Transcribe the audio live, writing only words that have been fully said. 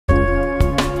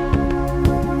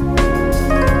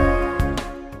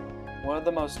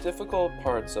the most difficult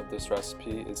parts of this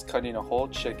recipe is cutting a whole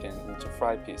chicken into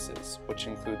fry pieces, which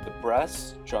include the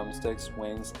breasts, drumsticks,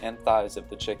 wings, and thighs of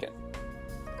the chicken.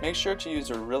 Make sure to use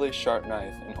a really sharp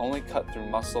knife and only cut through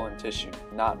muscle and tissue,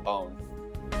 not bone.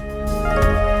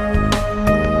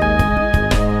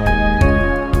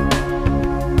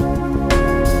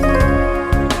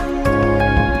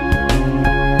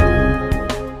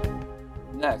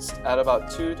 Next, add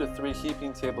about 2 to 3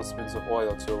 heaping tablespoons of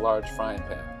oil to a large frying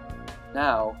pan.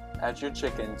 Now, add your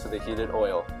chicken to the heated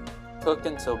oil. Cook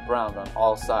until brown on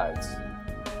all sides.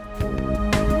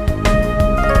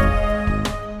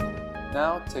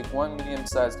 Now, take one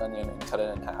medium-sized onion and cut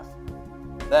it in half.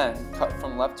 Then, cut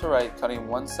from left to right, cutting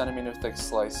 1 centimeter thick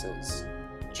slices.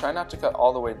 Try not to cut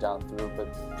all the way down through, but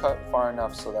cut far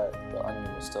enough so that the onion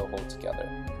will still hold together.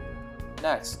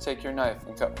 Next, take your knife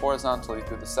and cut horizontally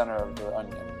through the center of the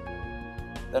onion.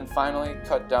 Then finally,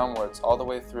 cut downwards all the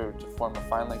way through to form a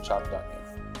finely chopped onion.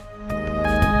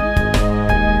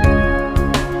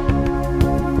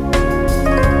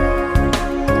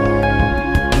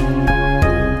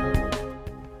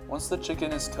 Once the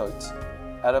chicken is cooked,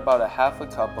 add about a half a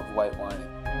cup of white wine.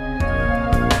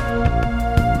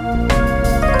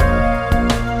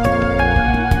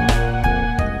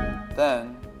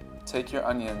 Then, take your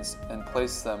onions and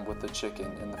place them with the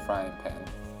chicken in the frying pan.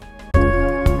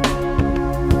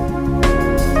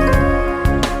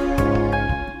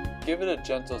 Give it a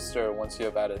gentle stir once you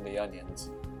have added the onions.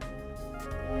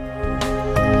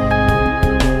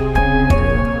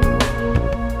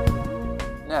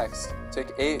 Next,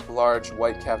 take 8 large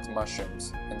white-capped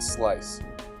mushrooms and slice.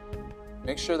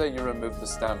 Make sure that you remove the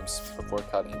stems before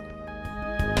cutting.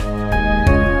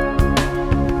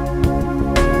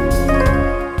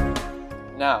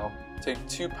 Now, take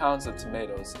 2 pounds of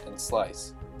tomatoes and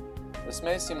slice. This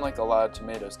may seem like a lot of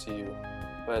tomatoes to you,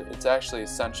 but it's actually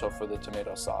essential for the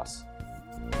tomato sauce.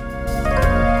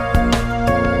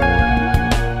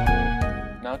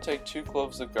 Now take 2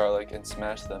 cloves of garlic and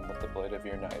smash them with the blade of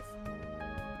your knife.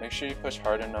 Make sure you push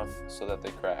hard enough so that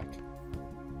they crack.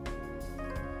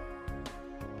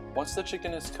 Once the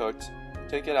chicken is cooked,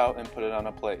 take it out and put it on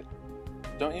a plate.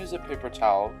 Don't use a paper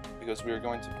towel because we are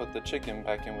going to put the chicken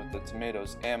back in with the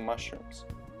tomatoes and mushrooms.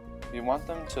 You want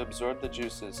them to absorb the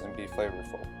juices and be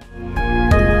flavorful.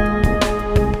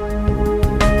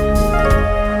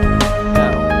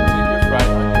 Now, take your fried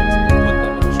onions and put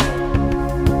them in a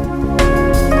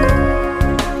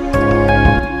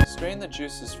strainer. Strain the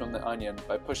juices from the onion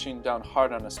by pushing down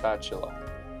hard on a spatula.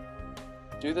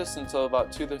 Do this until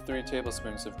about 2 to 3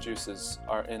 tablespoons of juices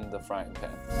are in the frying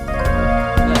pan.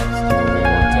 Next, we're going to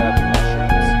add the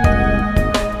mushrooms,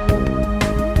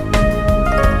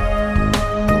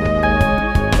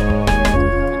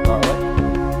 the garlic,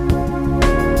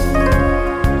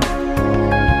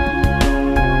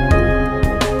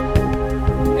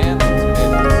 and the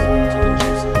tomatoes to the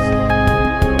juices.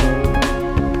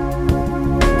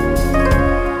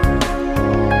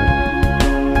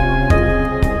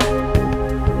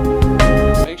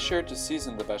 Make sure to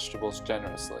season the vegetables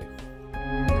generously.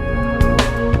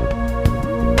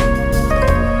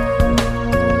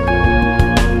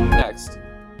 Next,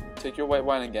 take your white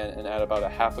wine again and add about a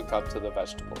half a cup to the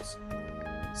vegetables.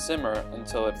 Simmer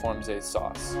until it forms a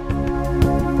sauce.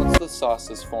 Once the sauce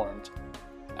is formed,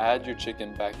 add your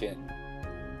chicken back in.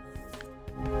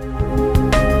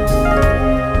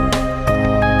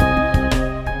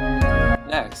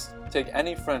 Next, take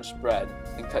any French bread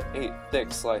and cut 8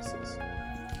 thick slices.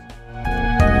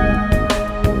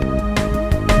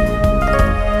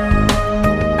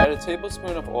 Add a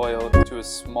tablespoon of oil to a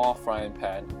small frying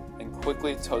pan and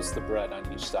quickly toast the bread on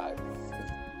each side.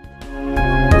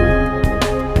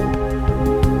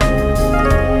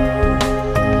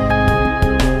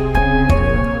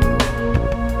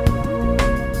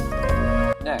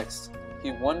 Next,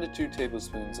 heat 1 to 2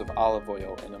 tablespoons of olive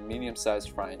oil in a medium-sized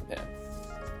frying pan.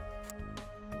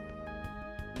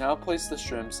 Now place the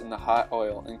shrimps in the hot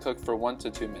oil and cook for 1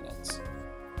 to 2 minutes.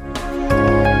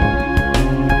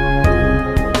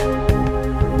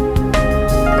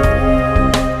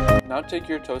 Now take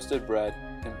your toasted bread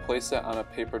and place it on a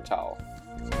paper towel.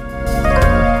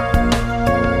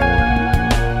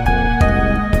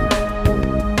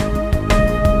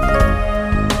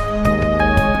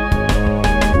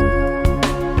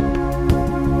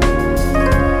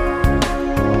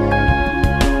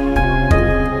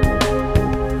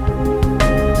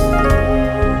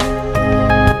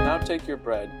 Take your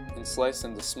bread and slice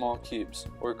into small cubes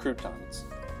or croutons.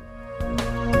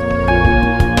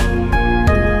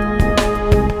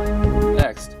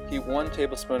 Next, heat 1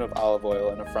 tablespoon of olive oil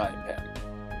in a frying pan.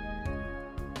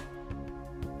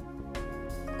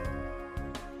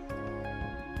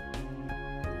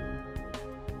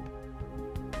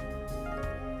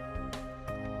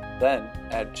 Then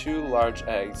add 2 large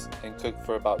eggs and cook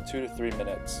for about 2 to 3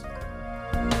 minutes.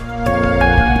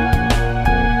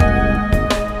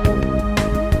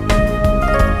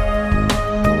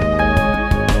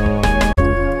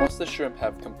 Once the shrimp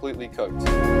have completely cooked,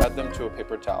 add them to a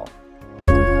paper towel.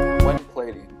 When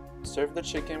plating, serve the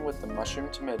chicken with the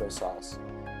mushroom tomato sauce,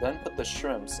 then put the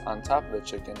shrimps on top of the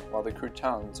chicken while the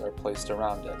croutons are placed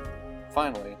around it.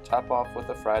 Finally, top off with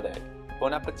a fried egg.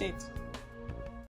 Bon appetit!